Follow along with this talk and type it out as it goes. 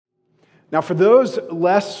Now, for those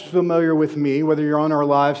less familiar with me, whether you're on our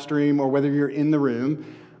live stream or whether you're in the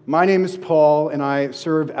room, my name is Paul, and I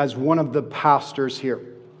serve as one of the pastors here.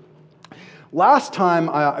 Last time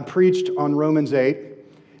I preached on Romans 8,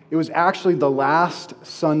 it was actually the last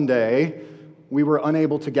Sunday we were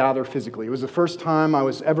unable to gather physically. It was the first time I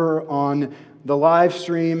was ever on the live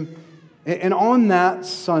stream. And on that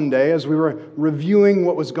Sunday, as we were reviewing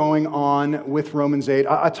what was going on with Romans 8,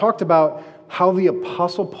 I talked about how the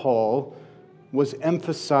Apostle Paul was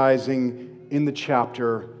emphasizing in the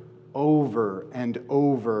chapter over and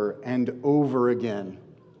over and over again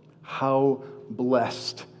how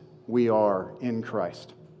blessed we are in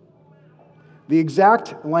Christ. The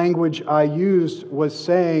exact language I used was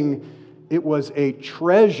saying it was a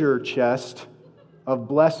treasure chest of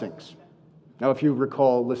blessings. Now, if you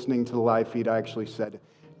recall listening to the live feed, I actually said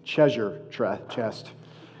treasure chest.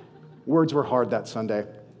 Words were hard that Sunday.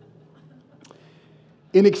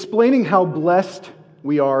 In explaining how blessed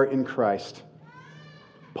we are in Christ,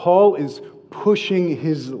 Paul is pushing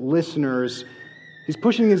his listeners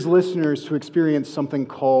to experience something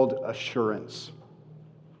called assurance.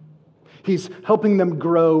 He's helping them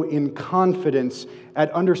grow in confidence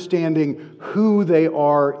at understanding who they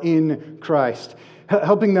are in Christ,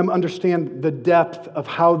 helping them understand the depth of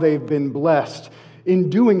how they've been blessed. In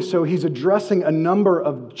doing so, he's addressing a number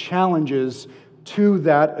of challenges to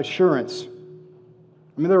that assurance.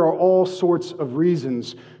 I mean, there are all sorts of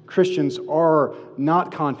reasons Christians are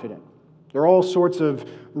not confident. There are all sorts of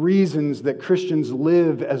reasons that Christians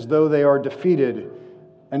live as though they are defeated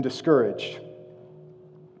and discouraged.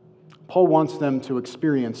 Paul wants them to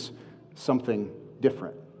experience something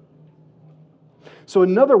different. So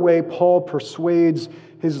another way Paul persuades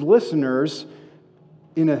his listeners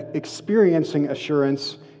in experiencing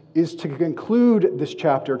assurance is to conclude this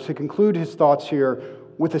chapter, to conclude his thoughts here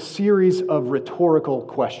with a series of rhetorical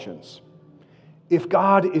questions. If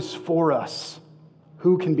God is for us,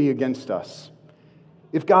 who can be against us?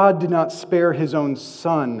 If God did not spare his own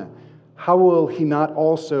Son, how will he not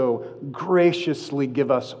also graciously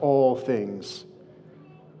give us all things?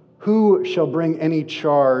 Who shall bring any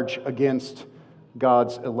charge against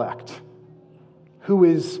God's elect? Who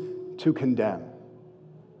is to condemn?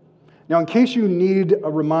 Now, in case you need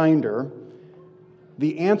a reminder,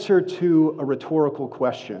 the answer to a rhetorical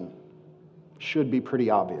question should be pretty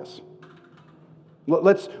obvious.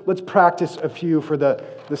 Let's practice a few for the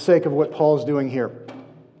sake of what Paul's doing here.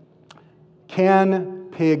 Can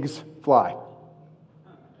pigs fly?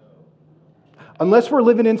 Unless we're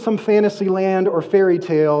living in some fantasy land or fairy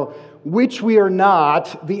tale, which we are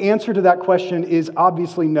not, the answer to that question is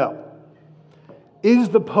obviously no. Is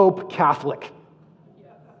the Pope Catholic?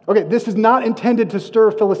 Okay, this is not intended to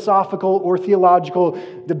stir philosophical or theological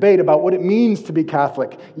debate about what it means to be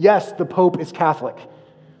Catholic. Yes, the Pope is Catholic.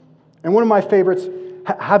 And one of my favorites,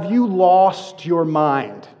 have you lost your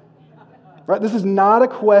mind? Right? This is not a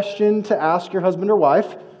question to ask your husband or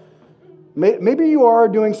wife. Maybe you are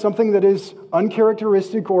doing something that is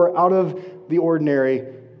uncharacteristic or out of the ordinary,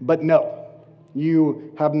 but no,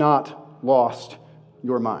 you have not lost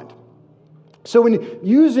your mind. So when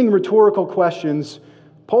using rhetorical questions,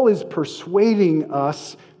 Paul is persuading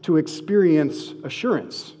us to experience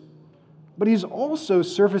assurance, but he's also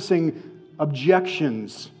surfacing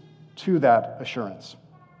objections to that assurance.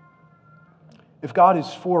 If God is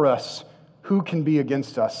for us, who can be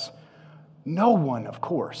against us? No one, of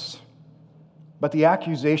course. But the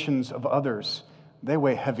accusations of others, they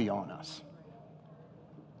weigh heavy on us.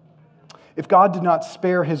 If God did not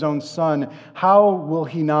spare his own Son, how will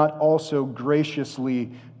he not also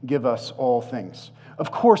graciously give us all things? Of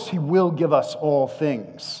course, he will give us all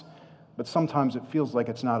things, but sometimes it feels like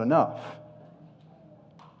it's not enough.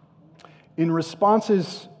 In response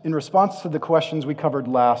to the questions we covered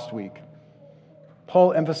last week,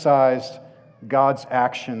 Paul emphasized God's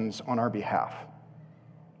actions on our behalf.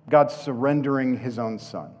 God surrendering his own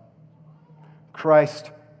Son. Christ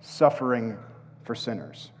suffering for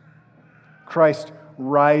sinners. Christ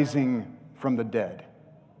rising from the dead.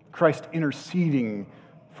 Christ interceding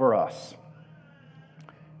for us.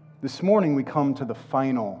 This morning we come to the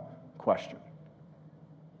final question.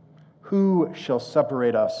 Who shall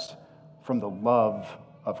separate us from the love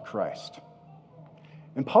of Christ?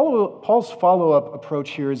 And Paul's follow-up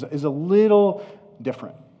approach here is a little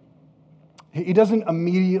different. He doesn't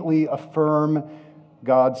immediately affirm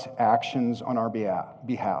God's actions on our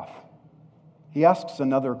behalf. He asks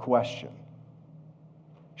another question.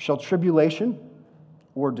 Shall tribulation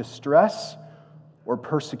or distress or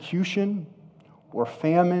persecution or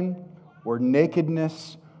famine or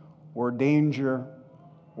nakedness or danger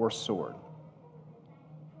or sword?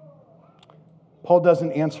 Paul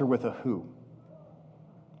doesn't answer with a who,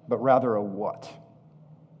 but rather a what.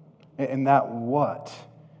 And that what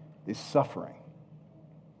is suffering.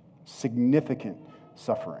 Significant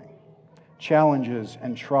suffering. Challenges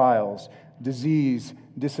and trials, disease,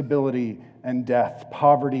 disability and death,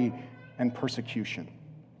 poverty and persecution.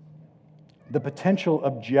 The potential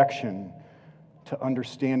objection to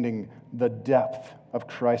understanding the depth of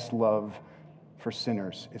Christ's love for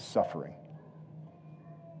sinners is suffering.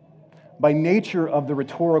 By nature of the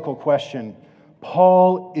rhetorical question,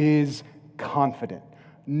 Paul is confident.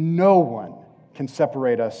 No one can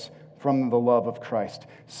separate us from the love of Christ.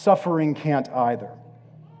 Suffering can't either.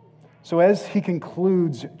 So as he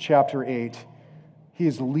concludes chapter 8, he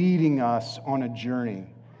is leading us on a journey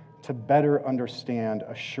to better understand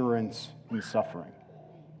assurance in suffering.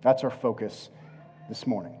 That's our focus this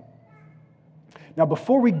morning. Now,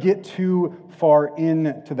 before we get too far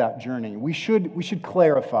into that journey, we should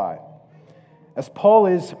clarify. As Paul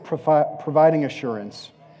is providing assurance,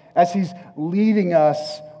 as he's leading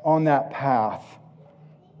us on that path,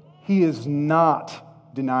 he is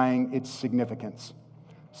not denying its significance,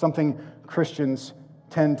 something Christians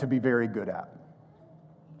tend to be very good at.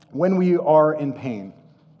 When we are in pain,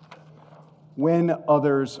 when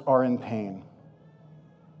others are in pain,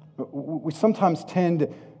 we sometimes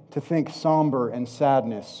tend to think somber and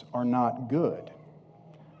sadness are not good.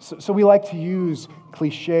 So we like to use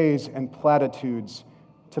cliches and platitudes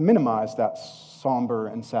to minimize that somber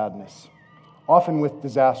and sadness, often with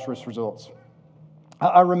disastrous results.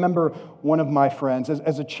 I remember one of my friends,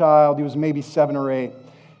 as a child, he was maybe 7 or 8,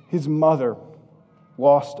 his mother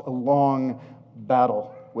lost a long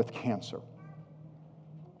battle with cancer.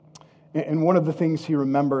 And one of the things he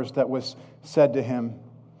remembers that was said to him,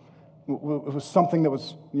 it was something that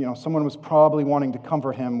was, someone was probably wanting to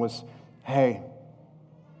comfort him, was, hey,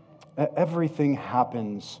 everything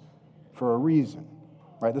happens for a reason,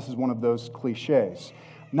 right? This is one of those cliches.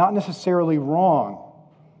 Not necessarily wrong,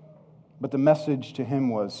 but the message to him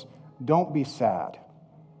was, don't be sad.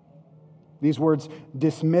 These words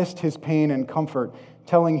dismissed his pain and comfort,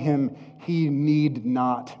 telling him he need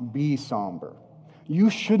not be somber. You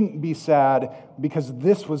shouldn't be sad because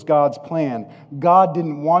this was God's plan. God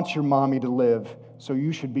didn't want your mommy to live, so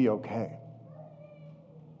you should be okay.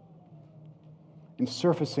 In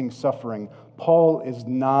surfacing suffering, Paul is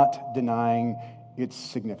not denying its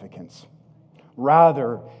significance.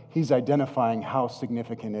 Rather, he's identifying how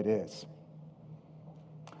significant it is.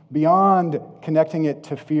 Beyond connecting it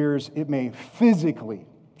to fears, it may physically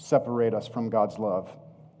separate us from God's love.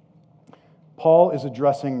 Paul is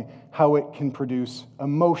addressing how it can produce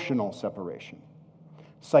emotional separation,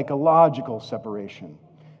 psychological separation,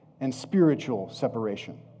 and spiritual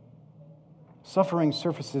separation. Suffering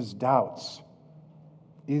surfaces doubts.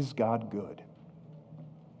 Is God good?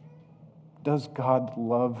 Does God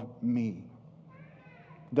love me?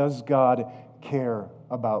 Does God care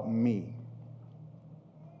about me?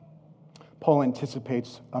 Paul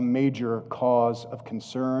anticipates a major cause of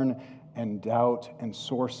concern and doubt and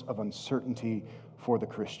source of uncertainty for the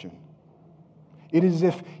Christian. It is as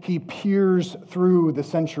if he peers through the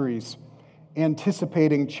centuries,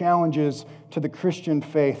 anticipating challenges to the Christian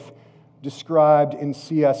faith described in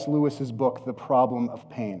C.S. Lewis's book, The Problem of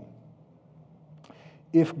Pain.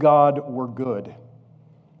 If God were good,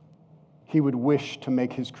 he would wish to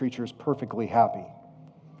make his creatures perfectly happy.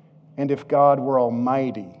 And if God were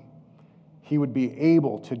almighty, he would be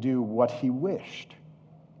able to do what he wished.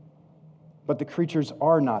 But the creatures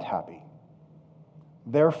are not happy.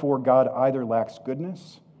 Therefore, God either lacks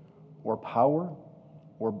goodness or power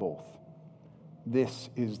or both. This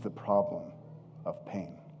is the problem of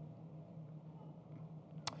pain.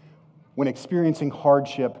 When experiencing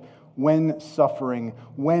hardship, when suffering,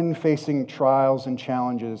 when facing trials and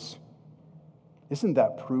challenges, isn't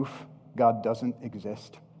that proof God doesn't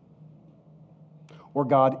exist? Or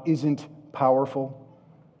God isn't powerful?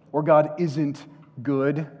 Or God isn't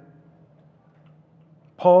good?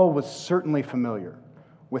 Paul was certainly familiar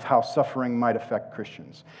with how suffering might affect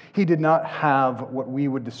Christians. He did not have what we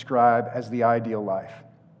would describe as the ideal life.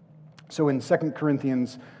 So in 2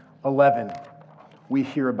 Corinthians 11, we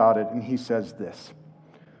hear about it, and he says this: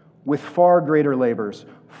 with far greater labors,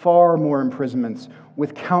 far more imprisonments,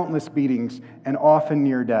 with countless beatings, and often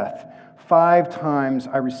near death. 5 times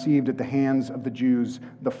I received at the hands of the Jews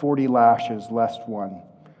the 40 lashes less one.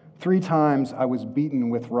 3 times I was beaten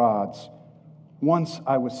with rods. Once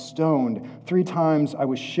I was stoned. 3 times I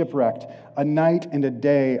was shipwrecked. A night and a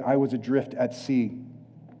day I was adrift at sea.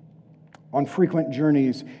 On frequent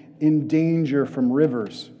journeys, in danger from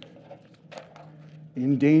rivers,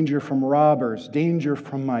 in danger from robbers, danger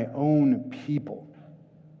from my own people,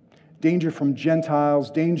 danger from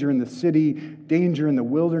Gentiles, danger in the city, danger in the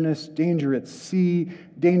wilderness, danger at sea,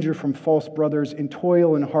 danger from false brothers, in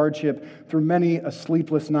toil and hardship, through many a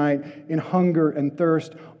sleepless night, in hunger and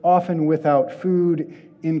thirst, often without food,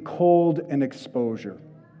 in cold and exposure.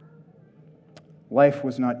 Life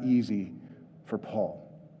was not easy for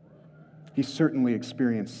Paul. He certainly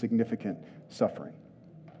experienced significant suffering.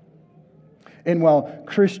 And while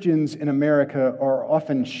Christians in America are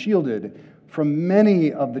often shielded from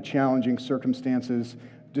many of the challenging circumstances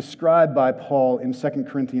described by Paul in 2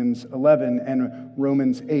 Corinthians 11 and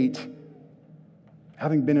Romans 8,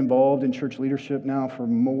 having been involved in church leadership now for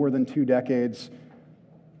more than 2 decades,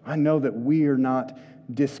 I know that we are not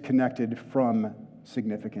disconnected from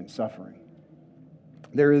significant suffering.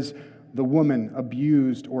 There is the woman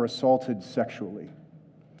abused or assaulted sexually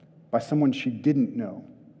by someone she didn't know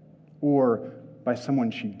or by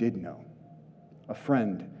someone she did know, a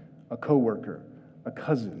friend, a coworker, a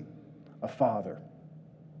cousin, a father.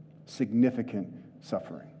 Significant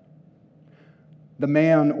suffering. The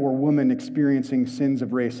man or woman experiencing sins of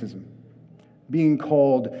racism, being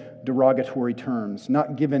called derogatory terms,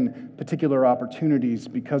 not given particular opportunities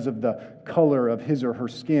because of the color of his or her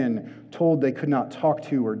skin, told they could not talk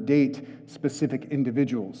to or date specific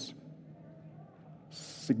individuals.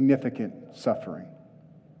 Significant suffering.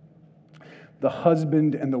 The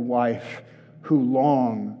husband and the wife who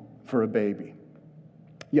long for a baby.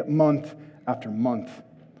 Yet month after month,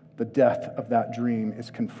 the death of that dream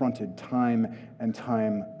is confronted time and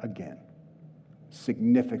time again.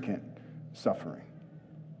 Significant suffering.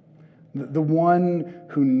 The one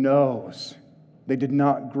who knows they did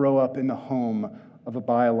not grow up in the home of a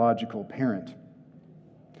biological parent.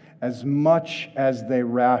 As much as they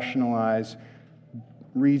rationalize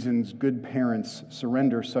reasons good parents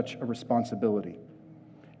surrender such a responsibility,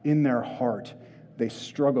 in their heart, they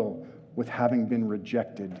struggle with having been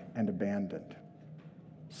rejected and abandoned.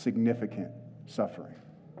 Significant suffering.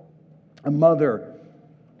 A mother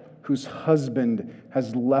whose husband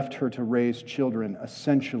has left her to raise children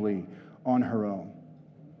essentially on her own.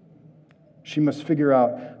 She must figure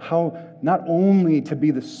out how not only to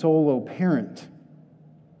be the solo parent,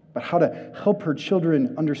 but how to help her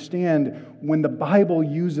children understand when the Bible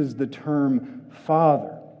uses the term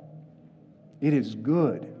father. It is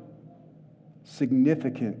good.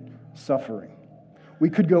 Significant suffering. We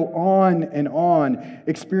could go on,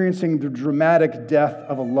 experiencing the dramatic death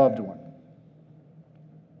of a loved one.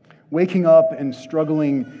 Waking up and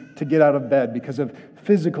struggling to get out of bed because of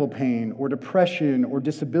physical pain or depression or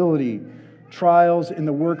disability, trials in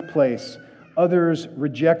the workplace, others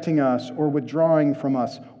rejecting us or withdrawing from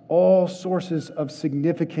us, all sources of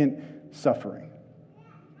significant suffering.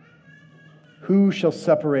 Who shall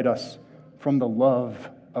separate us from the love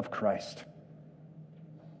of Christ?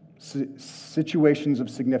 Situations of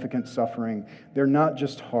significant suffering, they're not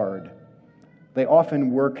just hard. They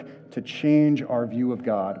often work to change our view of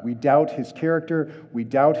God. We doubt His character, we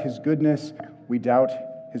doubt His goodness, we doubt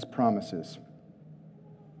His promises.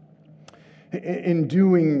 In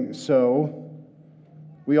doing so,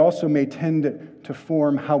 we also may tend to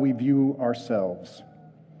form how we view ourselves.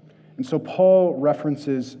 And so Paul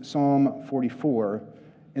references Psalm 44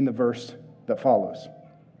 in the verse that follows.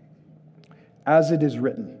 As it is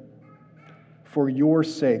written, for your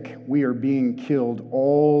sake we are being killed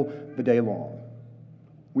all the day long.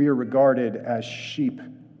 We are regarded as sheep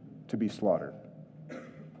to be slaughtered.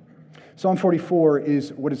 Psalm 44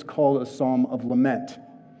 is what is called a psalm of lament.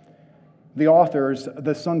 The authors,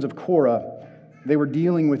 the sons of Korah, they were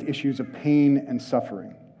dealing with issues of pain and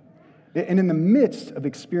suffering. And in the midst of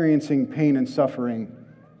experiencing pain and suffering,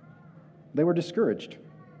 they were discouraged.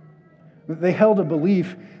 They held a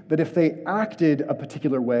belief that if they acted a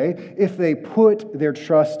particular way, if they put their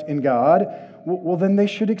trust in God, well, then they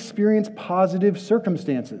should experience positive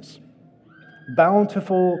circumstances,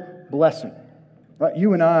 bountiful blessing. Right?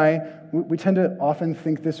 You and I, we tend to often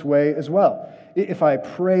think this way as well. If I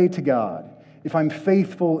pray to God, if I'm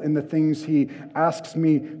faithful in the things He asks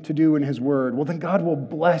me to do in His Word, well, then God will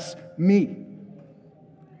bless me.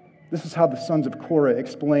 This is how the sons of Korah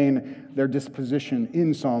explain their disposition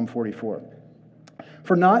in Psalm 44.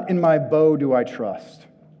 For not in my bow do I trust,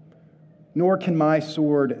 nor can my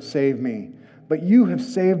sword save me, but you have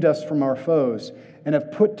saved us from our foes and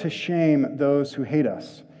have put to shame those who hate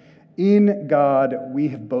us. In God we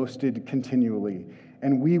have boasted continually,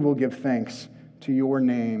 and we will give thanks to your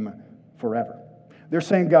name forever. They're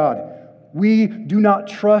saying, God, we do not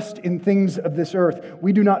trust in things of this earth.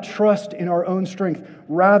 We do not trust in our own strength.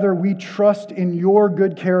 Rather, we trust in your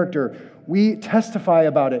good character. We testify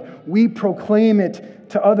about it. We proclaim it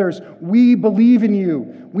to others. We believe in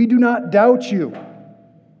you. We do not doubt you.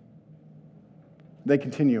 They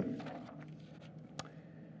continue.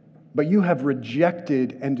 But you have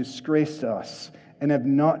rejected and disgraced us and have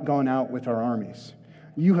not gone out with our armies.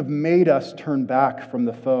 You have made us turn back from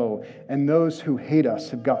the foe, and those who hate us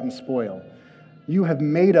have gotten spoil. You have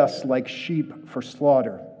made us like sheep for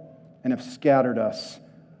slaughter and have scattered us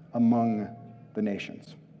among the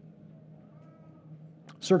nations.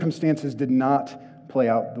 Circumstances did not play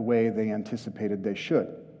out the way they anticipated they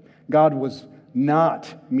should. God was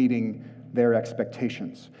not meeting their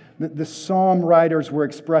expectations. The psalm writers were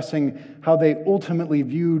expressing how they ultimately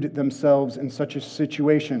viewed themselves in such a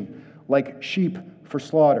situation, like sheep for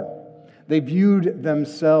slaughter. They viewed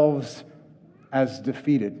themselves as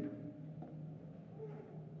defeated.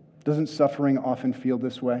 Doesn't suffering often feel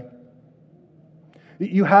this way?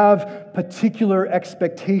 You have particular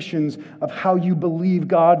expectations of how you believe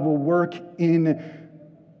God will work in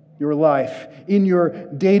your life, in your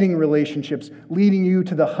dating relationships, leading you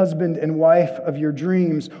to the husband and wife of your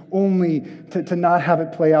dreams, only to not have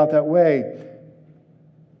it play out that way.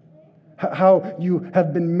 How you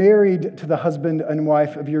have been married to the husband and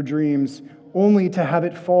wife of your dreams, only to have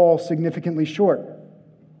it fall significantly short.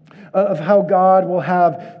 Of how God will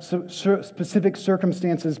have specific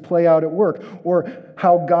circumstances play out at work, or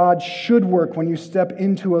how God should work when you step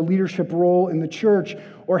into a leadership role in the church,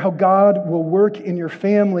 or how God will work in your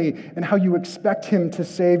family and how you expect Him to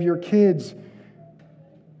save your kids,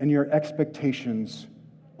 and your expectations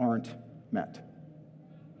aren't met.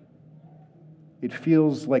 It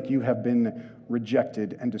feels like you have been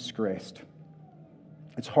rejected and disgraced.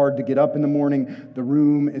 It's hard to get up in the morning. The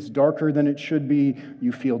room is darker than it should be.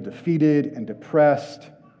 You feel defeated and depressed.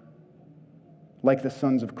 Like the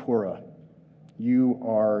sons of Korah, you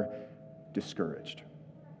are discouraged.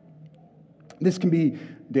 This can be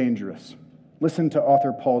dangerous. Listen to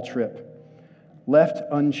author Paul Tripp. Left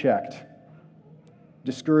unchecked,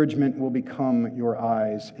 discouragement will become your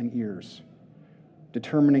eyes and ears,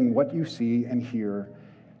 determining what you see and hear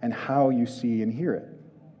and how you see and hear it.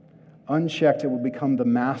 Unchecked, it will become the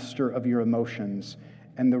master of your emotions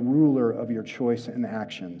and the ruler of your choice and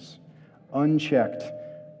actions. Unchecked,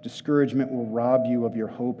 discouragement will rob you of your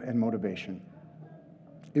hope and motivation.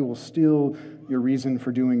 It will steal your reason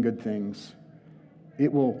for doing good things.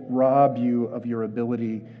 It will rob you of your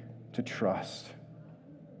ability to trust.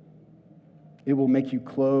 It will make you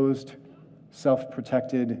closed,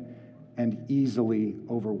 self-protected, and easily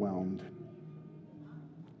overwhelmed.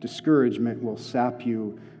 Discouragement will sap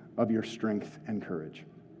you of your strength and courage.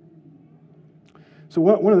 So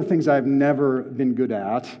one of the things I've never been good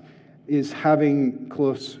at is having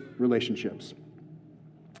close relationships.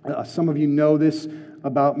 Some of you know this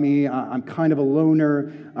about me. I'm kind of a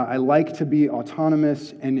loner. I like to be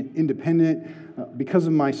autonomous and independent. Because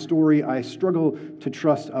of my story, I struggle to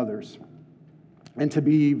trust others and to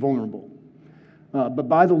be vulnerable. But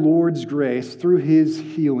by the Lord's grace, through His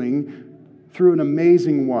healing, through an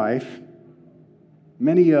amazing wife,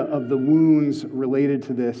 many of the wounds related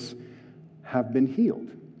to this have been healed.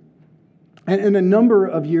 And a number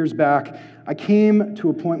of years back, I came to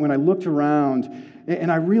a point when I looked around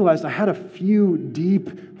and I realized I had a few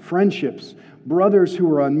deep friendships. Brothers who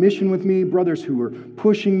were on mission with me, brothers who were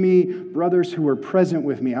pushing me, brothers who were present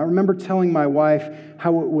with me. I remember telling my wife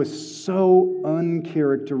how it was so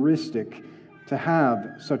uncharacteristic to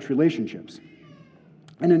have such relationships.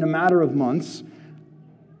 And in a matter of months,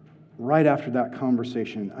 right after that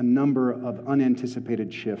conversation, a number of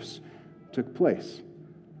unanticipated shifts took place.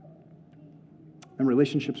 And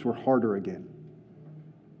relationships were harder again.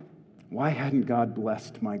 Why hadn't God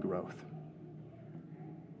blessed my growth?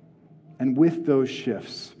 And with those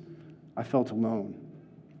shifts, I felt alone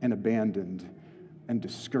and abandoned and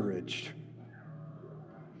discouraged.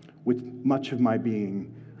 With much of my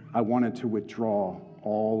being, I wanted to withdraw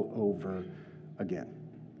all over again.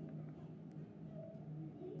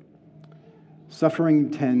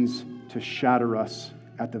 Suffering tends to shatter us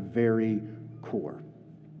at the very core.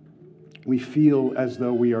 We feel as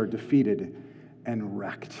though we are defeated and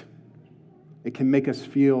wrecked. It can make us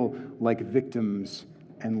feel like victims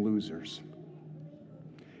and losers.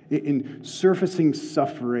 In surfacing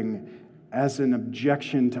suffering as an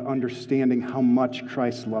objection to understanding how much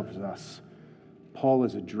Christ loves us, Paul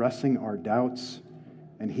is addressing our doubts,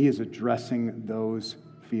 and he is addressing those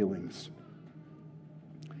feelings.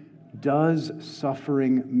 Does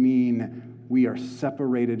suffering mean we are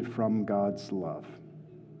separated from God's love?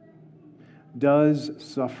 Does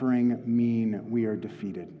suffering mean we are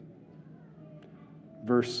defeated?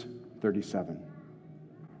 Verse 37.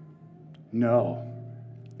 No,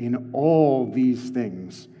 in all these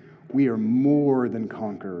things we are more than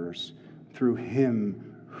conquerors through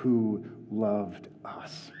Him who loved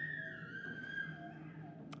us.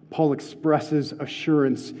 Paul expresses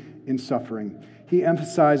assurance in suffering. He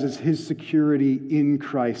emphasizes his security in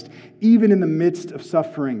Christ. Even in the midst of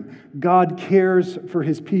suffering, God cares for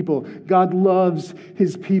his people. God loves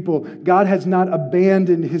his people. God has not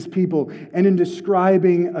abandoned his people. And in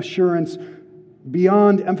describing assurance,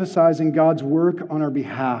 beyond emphasizing God's work on our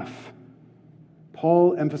behalf,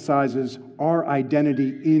 Paul emphasizes our identity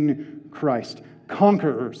in Christ.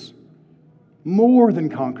 Conquerors, more than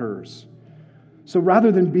conquerors. So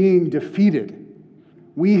rather than being defeated,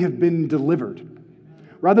 we have been delivered.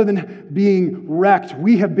 Rather than being wrecked,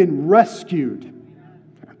 we have been rescued.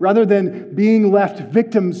 Rather than being left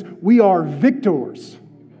victims, we are victors.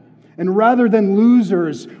 And rather than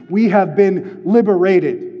losers, we have been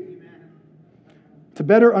liberated. To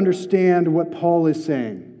better understand what Paul is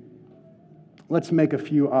saying, let's make a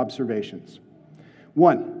few observations.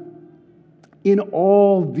 One, in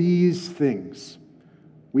all these things,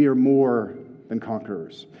 we are more than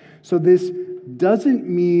conquerors. So this doesn't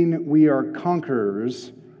mean we are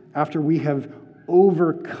conquerors after we have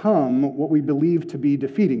overcome what we believe to be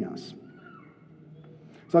defeating us.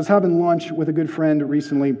 So I was having lunch with a good friend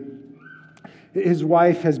recently. His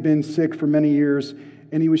wife has been sick for many years,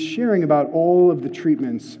 and he was sharing about all of the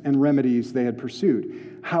treatments and remedies they had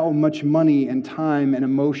pursued, how much money and time and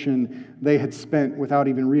emotion they had spent without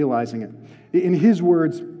even realizing it. In his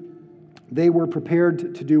words, they were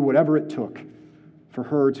prepared to do whatever it took for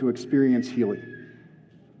her to experience healing.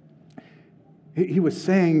 He was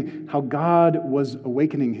saying how God was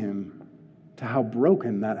awakening him to how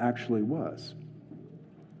broken that actually was.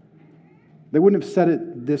 They wouldn't have said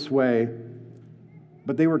it this way,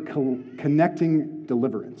 but they were connecting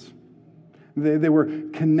deliverance. They were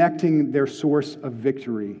connecting their source of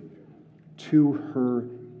victory to her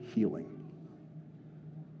healing.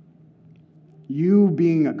 You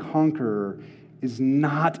being a conqueror is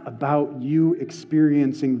not about you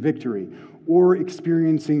experiencing victory or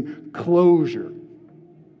experiencing closure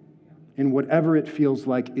in whatever it feels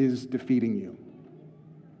like is defeating you.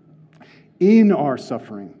 In our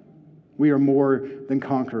suffering, we are more than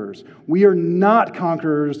conquerors. We are not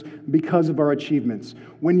conquerors because of our achievements.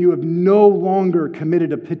 When you have no longer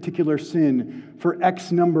committed a particular sin for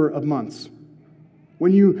X number of months,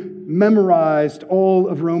 when you memorized all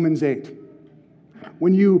of Romans 8,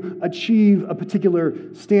 when you achieve a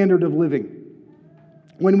particular standard of living,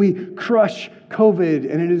 when we crush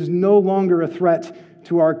COVID and it is no longer a threat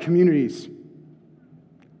to our communities,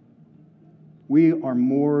 we are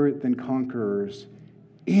more than conquerors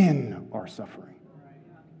in our suffering.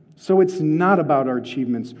 So it's not about our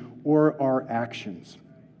achievements or our actions.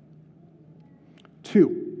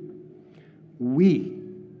 2, we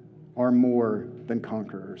are more than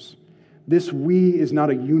conquerors. This we is not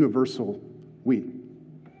a universal we.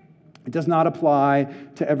 It does not apply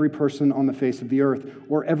to every person on the face of the earth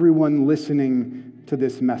or everyone listening to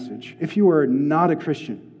this message. If you are not a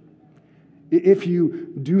Christian, if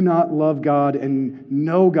you do not love God and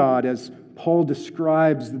know God as Paul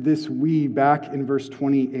describes this we back in verse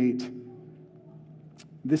 28,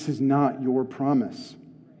 this is not your promise.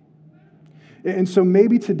 And so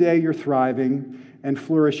maybe today you're thriving and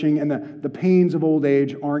flourishing and the pains of old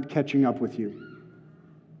age aren't catching up with you.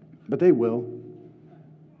 But they will.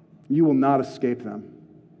 You will not escape them.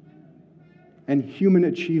 And human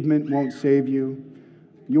achievement won't save you.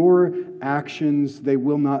 Your actions, they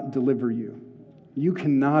will not deliver you. You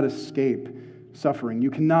cannot escape suffering. You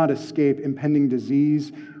cannot escape impending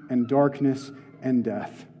disease and darkness and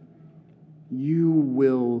death. You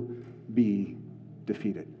will be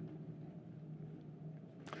defeated.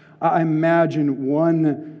 I imagine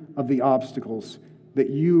one of the obstacles that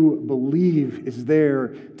you believe is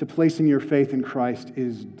there to placing your faith in Christ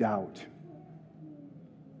is doubt.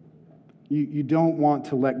 You don't want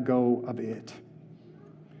to let go of it.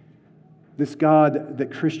 This God that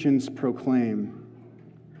Christians proclaim,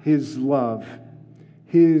 His love,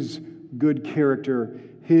 His good character,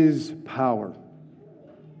 His power,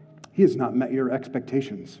 He has not met your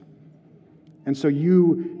expectations. And so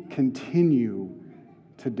you continue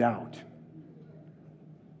to doubt.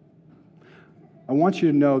 I want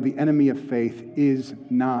you to know the enemy of faith is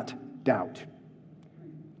not doubt.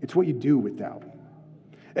 It's what you do with doubt.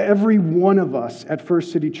 Every one of us at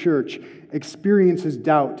First City Church experiences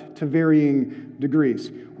doubt to varying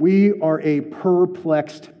degrees. We are a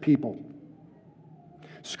perplexed people.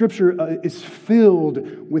 Scripture is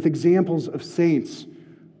filled with examples of saints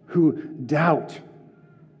who doubt.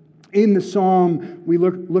 In the psalm we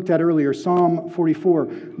looked at earlier, Psalm 44,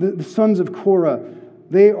 the sons of Korah,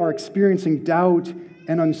 they are experiencing doubt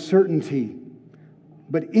and uncertainty.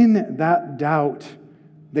 But in that doubt,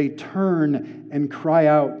 they turn and cry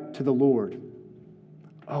out to the Lord.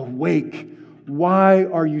 Awake! Why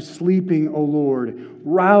are you sleeping, O Lord?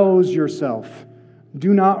 Rouse yourself.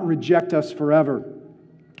 Do not reject us forever.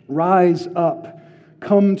 Rise up.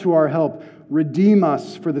 Come to our help. Redeem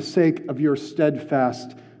us for the sake of your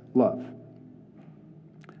steadfast love.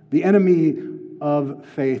 The enemy of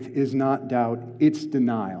faith is not doubt, it's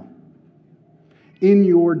denial. In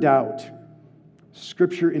your doubt,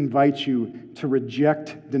 Scripture invites you to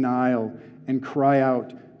reject denial and cry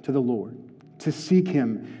out to the Lord, to seek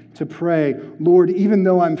Him, to pray, Lord, even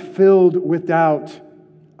though I'm filled with doubt,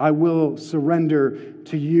 I will surrender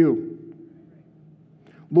to you.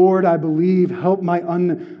 Lord, I believe, help my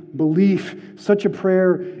unbelief. Such a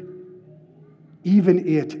prayer, even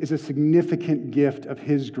it, is a significant gift of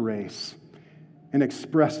His grace and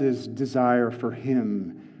expresses desire for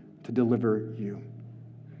Him to deliver you.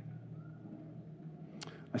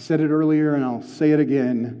 I said it earlier and I'll say it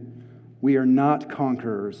again. We are not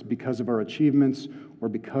conquerors because of our achievements or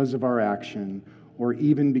because of our action or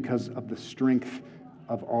even because of the strength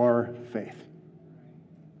of our faith.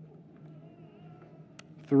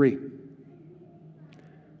 3,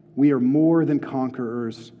 we are more than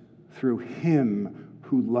conquerors through Him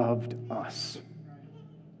who loved us.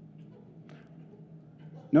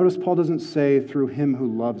 Notice Paul doesn't say through Him who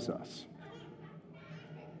loves us.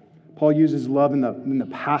 Paul uses love in the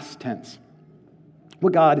past tense.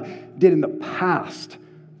 What God did in the past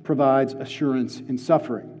provides assurance in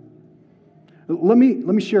suffering. Let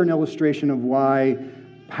me share an illustration of why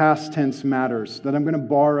past tense matters that I'm going to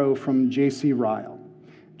borrow from J.C. Ryle.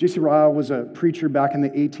 J.C. Ryle was a preacher back in the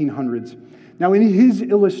 1800s. Now, in his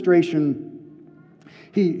illustration,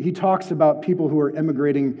 he talks about people who are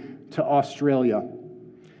emigrating to Australia.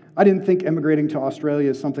 I didn't think emigrating to Australia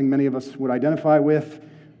is something many of us would identify with,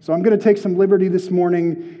 so I'm going to take some liberty this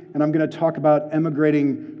morning, and I'm going to talk about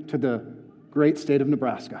emigrating to the great state of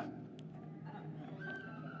Nebraska.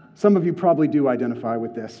 Some of you probably do identify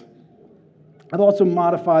with this. I've also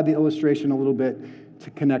modified the illustration a little bit to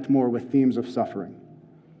connect more with themes of suffering.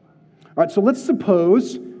 All right, so let's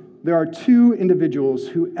suppose there are 2 individuals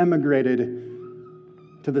who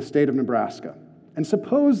emigrated to the state of Nebraska. And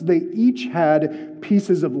suppose they each had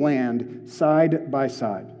pieces of land side by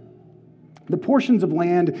side. The portions of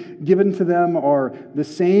land given to them are the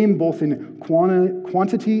same both in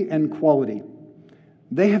quantity and quality.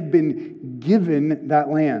 They have been given that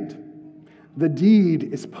land. The deed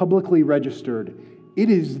is publicly registered. It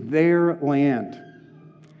is their land.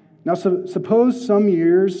 Now, suppose some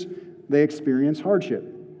years they experience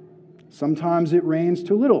hardship. Sometimes it rains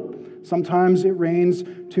too little. Sometimes it rains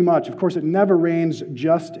too much. Of course, it never rains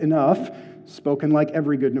just enough, spoken like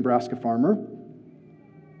every good Nebraska farmer.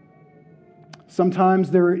 Sometimes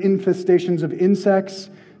there are infestations of insects.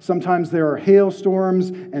 Sometimes there are hailstorms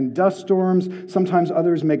and dust storms. Sometimes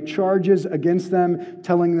others make charges against them,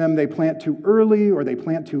 telling them they plant too early, or they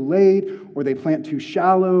plant too late, or they plant too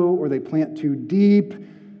shallow, or they plant too deep.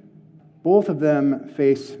 Both of them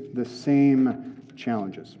face the same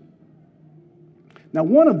challenges. Now,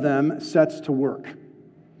 one of them sets to work,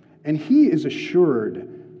 and he is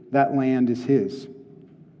assured that land is his.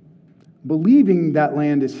 Believing that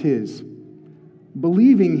land is his,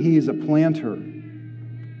 believing he is a planter,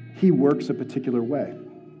 he works a particular way.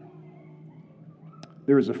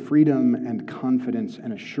 There is a freedom and confidence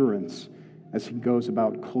and assurance as he goes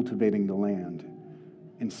about cultivating the land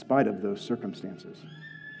in spite of those circumstances.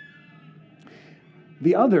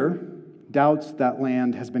 The other doubts that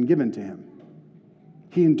land has been given to him.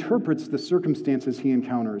 He interprets the circumstances he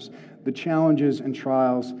encounters, the challenges and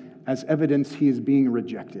trials, as evidence he is being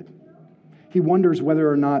rejected. He wonders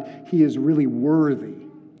whether or not he is really worthy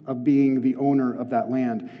of being the owner of that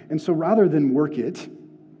land. And so rather than work it,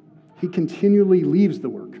 he continually leaves the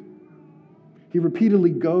work. He repeatedly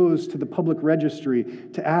goes to the public registry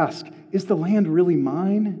to ask, is the land really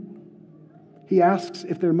mine? He asks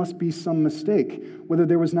if there must be some mistake, whether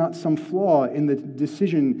there was not some flaw in the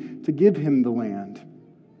decision to give him the land.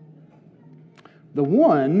 The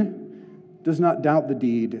one does not doubt the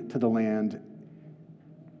deed to the land,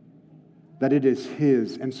 that it is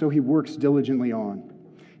his, and so he works diligently on.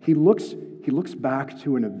 He looks back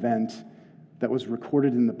to an event that was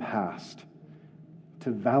recorded in the past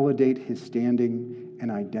to validate his standing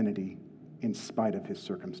and identity in spite of his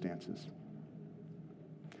circumstances.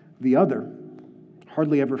 The other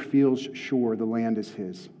hardly ever feels sure the land is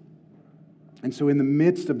his. And so in the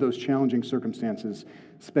midst of those challenging circumstances,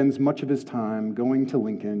 spends much of his time going to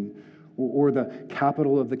Lincoln or the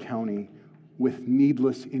capital of the county with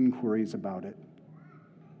needless inquiries about it.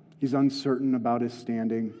 He's uncertain about his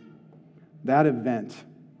standing. That event,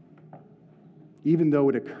 even though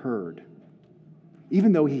it occurred,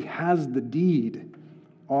 even though he has the deed,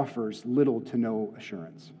 offers little to no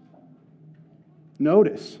assurance.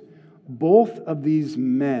 Notice, both of these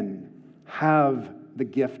men have the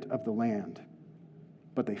gift of the land,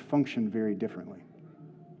 but they function very differently.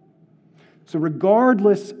 So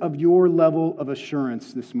regardless of your level of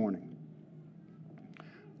assurance this morning,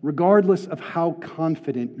 regardless of how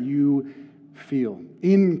confident you feel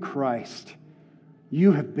in Christ,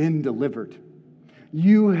 you have been delivered.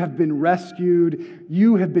 You have been rescued.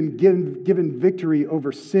 You have been given victory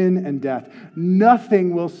over sin and death.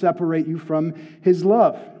 Nothing will separate you from His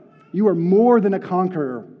love. You are more than a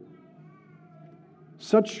conqueror.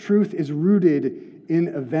 Such truth is rooted in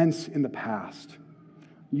events in the past.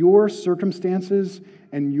 Your circumstances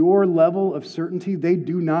and your level of certainty, they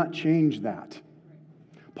do not change that.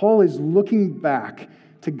 Paul is looking back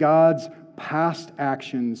to God's past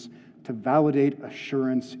actions to validate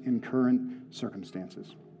assurance in current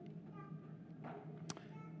circumstances.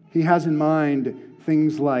 He has in mind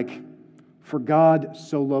things like, "For God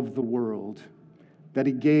so loved the world that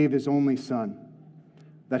He gave His only Son,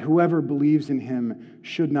 that whoever believes in Him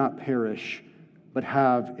should not perish, but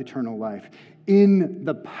have eternal life." In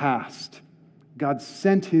the past, God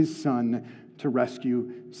sent His Son to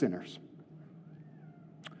rescue sinners.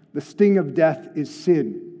 The sting of death is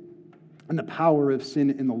sin and the power of sin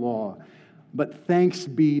in the law. But thanks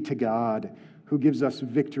be to God who gives us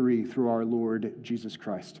victory through our Lord Jesus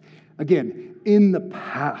Christ. Again, in the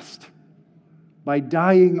past, by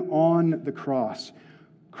dying on the cross,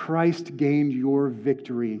 Christ gained your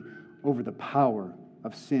victory over the power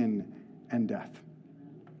of sin and death.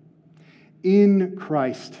 In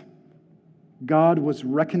Christ, God was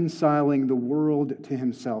reconciling the world to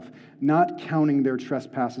Himself, not counting their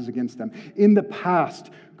trespasses against them. In the past,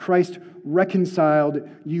 Christ reconciled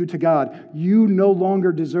you to God. You no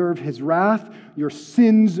longer deserve His wrath. Your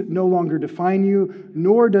sins no longer define you,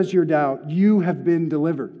 nor does your doubt. You have been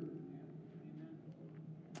delivered.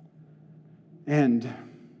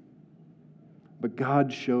 But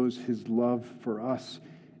God shows His love for us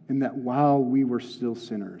in that while we were still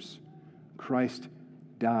sinners, Christ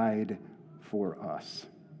died for us.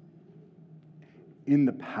 In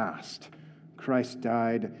the past, Christ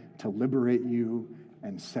died to liberate you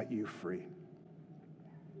and set you free.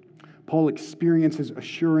 Paul experiences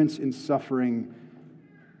assurance in suffering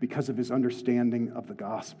because of his understanding of the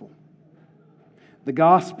gospel. The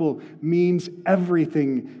gospel means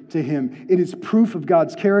everything to him. It is proof of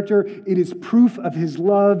God's character. It is proof of His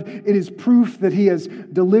love. It is proof that He has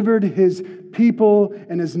delivered His people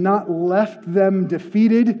and has not left them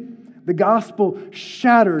defeated. The gospel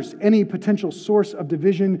shatters any potential source of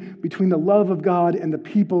division between the love of God and the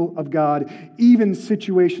people of God, even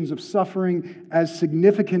situations of suffering as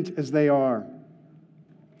significant as they are.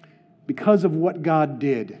 Because of what God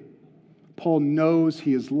did, Paul knows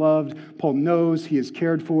he is loved. Paul knows he is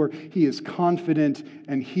cared for. He is confident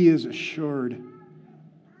and he is assured.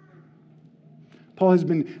 Paul has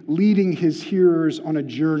been leading his hearers on a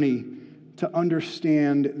journey to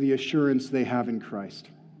understand the assurance they have in Christ.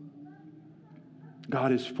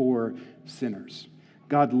 God is for sinners.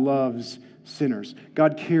 God loves sinners.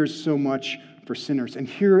 God cares so much for sinners. And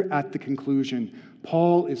here at the conclusion,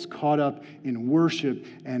 Paul is caught up in worship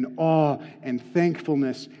and awe and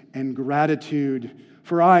thankfulness and gratitude.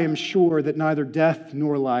 For I am sure that neither death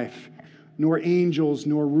nor life, nor angels,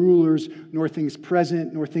 nor rulers, nor things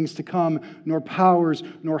present, nor things to come, nor powers,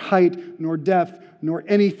 nor height, nor depth, nor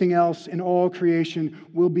anything else in all creation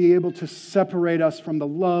will be able to separate us from the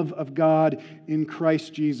love of God in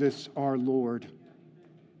Christ Jesus our Lord.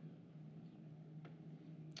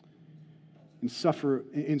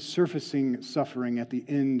 In surfacing suffering at the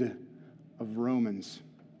end of Romans,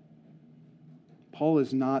 Paul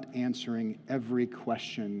is not answering every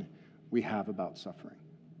question we have about suffering.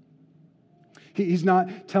 He's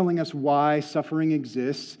not telling us why suffering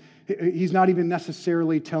exists. He's not even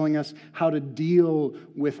necessarily telling us how to deal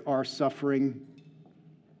with our suffering.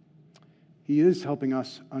 He is helping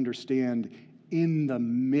us understand in the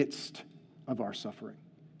midst of our suffering,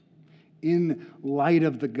 in light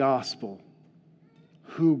of the gospel,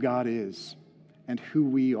 who God is and who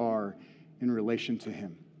we are in relation to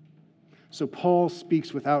Him. So Paul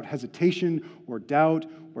speaks without hesitation or doubt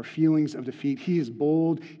or feelings of defeat. He is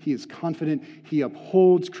bold. He is confident. He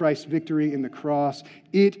upholds Christ's victory in the cross.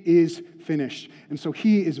 It is finished. And so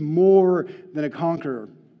he is more than a conqueror.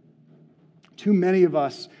 Too many of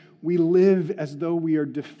us, we live as though we are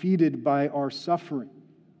defeated by our suffering.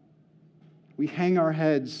 We hang our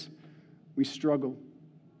heads. We struggle.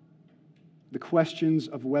 The questions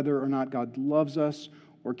of whether or not God loves us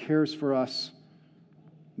or cares for us,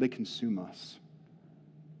 they consume us.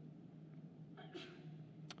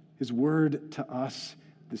 His word to us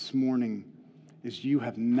this morning is you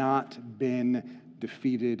have not been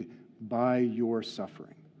defeated by your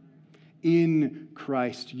suffering. In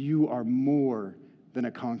Christ, you are more than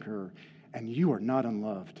a conqueror, and you are not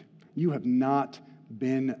unloved. You have not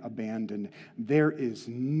been abandoned. There is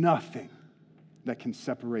nothing that can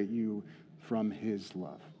separate you from his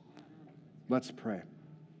love. Let's pray.